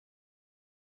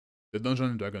The Dungeons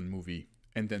and Dragons movie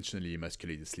intentionally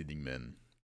emasculates leading men.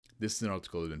 This is an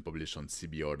article that's been published on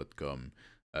cbr.com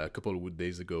a couple of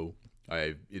days ago.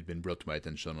 It's been brought to my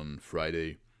attention on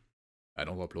Friday. I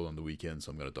don't upload on the weekend,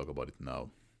 so I'm going to talk about it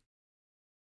now.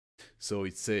 So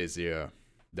it says here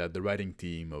that the writing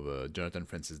team of Jonathan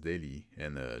Francis Daly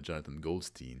and Jonathan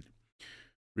Goldstein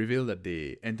reveal that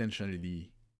they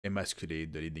intentionally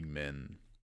emasculate the leading men,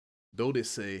 though they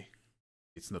say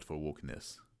it's not for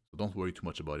wokeness. So don't worry too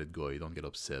much about it, Goy. Don't get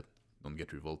upset. Don't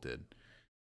get revolted.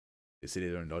 They say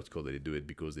later in the article that they do it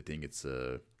because they think it's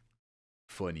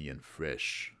funny and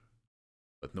fresh.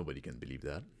 But nobody can believe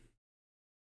that.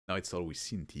 Now it's all we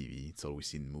see in TV. It's all we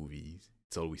see in movies.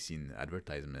 It's all we see in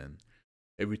advertisement.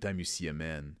 Every time you see a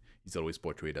man, he's always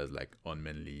portrayed as like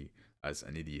unmanly, as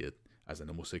an idiot, as an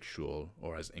homosexual,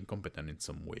 or as incompetent in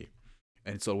some way.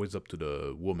 And it's always up to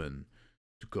the woman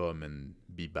to come and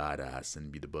be badass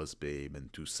and be the boss babe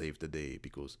and to save the day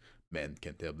because men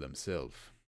can't help themselves.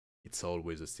 It's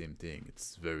always the same thing.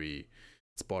 It's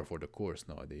par for the course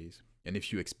nowadays. And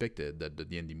if you expected that the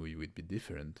D&D movie would be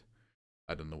different,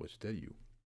 I don't know what to tell you.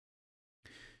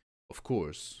 Of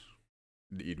course,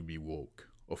 it would be woke.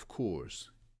 Of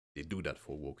course, they do that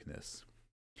for wokeness.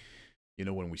 You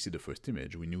know, when we see the first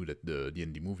image, we knew that the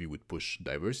D&D movie would push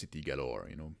diversity galore,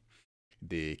 you know.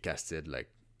 They casted like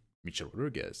Michel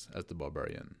Rodriguez as the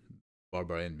barbarian.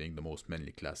 Barbarian being the most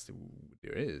manly class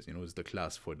there is, you know, it's the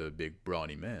class for the big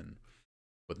brawny men.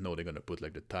 But no, they're gonna put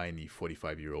like the tiny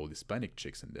 45-year-old Hispanic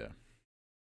chicks in there.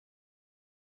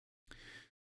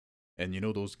 And you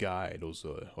know those guys, those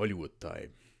Hollywood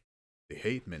type, they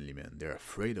hate manly men. They're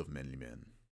afraid of manly men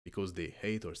because they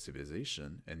hate our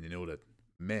civilization and they know that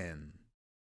men,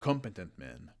 competent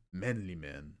men, manly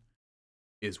men,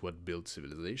 is what builds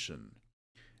civilization.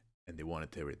 And they want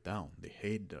to tear it down. They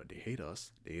hate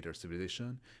us. They hate our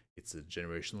civilization. It's a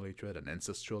generational hatred, an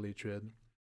ancestral hatred,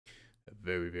 a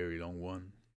very, very long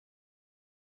one.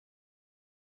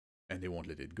 And they won't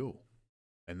let it go.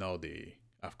 And now they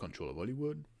have control of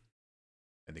Hollywood,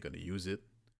 and they're gonna use it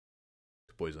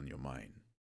to poison your mind.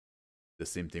 The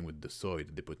same thing with the soy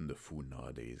that they put in the food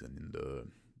nowadays, and in the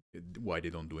why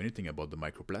they don't do anything about the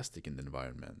microplastic in the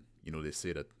environment. You know, they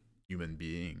say that human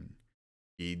beings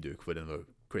eat the equivalent of a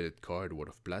credit card worth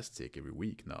of plastic every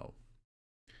week now.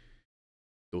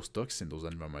 Those toxins, those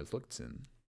environmental toxins,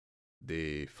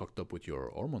 they fucked up with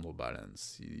your hormonal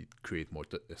balance. It create more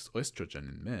estrogen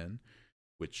in men,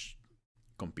 which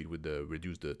compete with the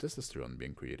reduce the testosterone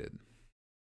being created.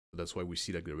 So that's why we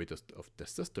see like the rate of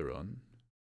testosterone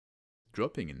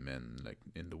dropping in men, like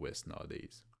in the West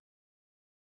nowadays.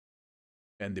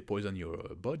 And they poison your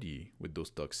body with those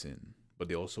toxins, but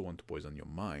they also want to poison your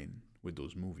mind with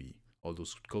those movies, all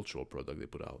those cultural products they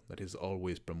put out that is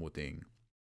always promoting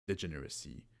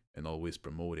degeneracy and always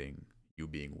promoting you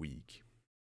being weak.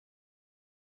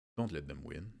 Don't let them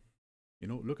win. You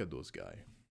know, look at those guys.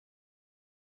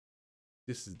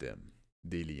 This is them,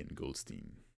 Daly and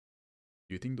Goldstein.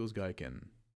 Do you think those guys can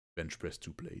bench press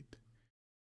 2 plate?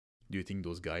 Do you think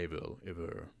those guys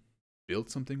ever build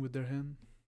something with their hand?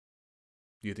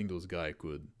 Do you think those guys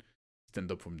could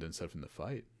stand up for themselves in a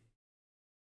fight?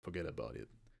 Forget about it.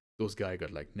 Those guys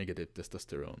got like negative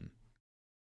testosterone.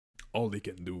 All they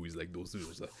can do is like those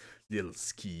little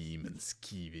scheme and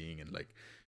scheming and like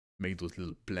make those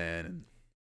little plan and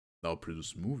now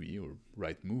produce movie or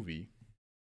write movie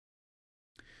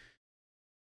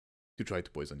to try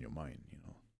to poison your mind, you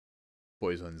know.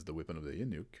 Poison is the weapon of the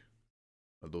eunuch.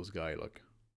 Well, those guys like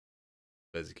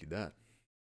basically that.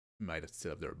 Might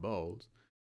still have their balls,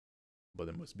 but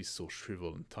they must be so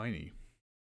shriveled and tiny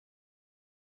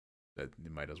that they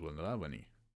might as well not have any.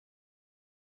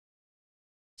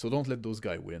 So don't let those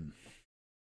guys win.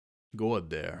 Go out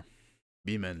there,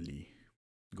 be manly,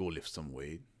 go lift some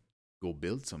weight, go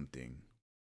build something,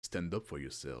 stand up for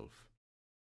yourself.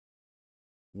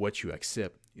 What you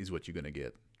accept is what you're gonna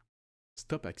get.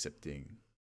 Stop accepting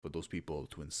for those people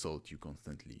to insult you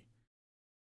constantly.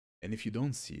 And if you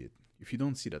don't see it, if you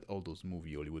don't see that all those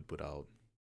movies Hollywood put out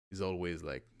is always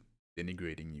like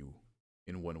denigrating you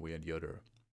in one way or the other,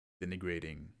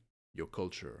 denigrating your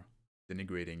culture,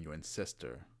 denigrating your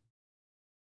ancestor,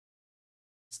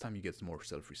 it's time you get more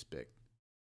self-respect.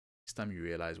 It's time you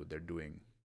realize what they're doing.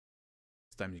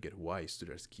 It's time you get wise to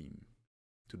their scheme,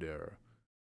 to their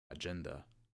agenda,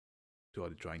 to how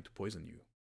they're trying to poison you.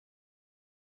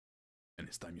 And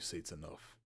it's time you say it's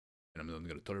enough. And I'm not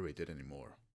going to tolerate it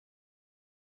anymore.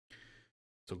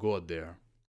 So go out there,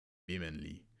 be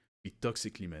manly, be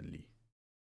toxically manly.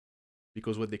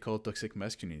 Because what they call toxic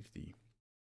masculinity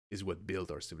is what built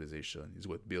our civilization, is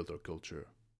what built our culture.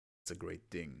 It's a great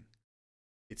thing.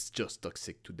 It's just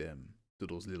toxic to them. to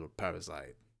those little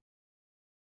parasites.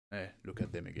 Look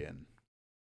at them again.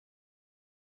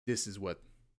 This is what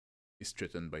is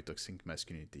threatened by toxic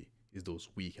masculinity, is those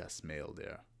weak ass male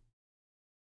there.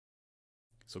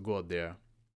 So go out there,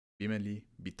 be manly,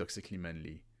 be toxically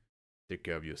manly, take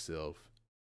care of yourself,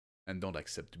 and don't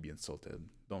accept to be insulted.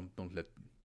 Don't let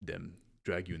them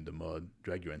drag you in the mud,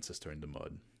 drag your ancestor in the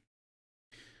mud.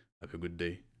 Have a good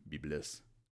day, be blessed.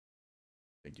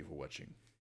 Thank you for watching.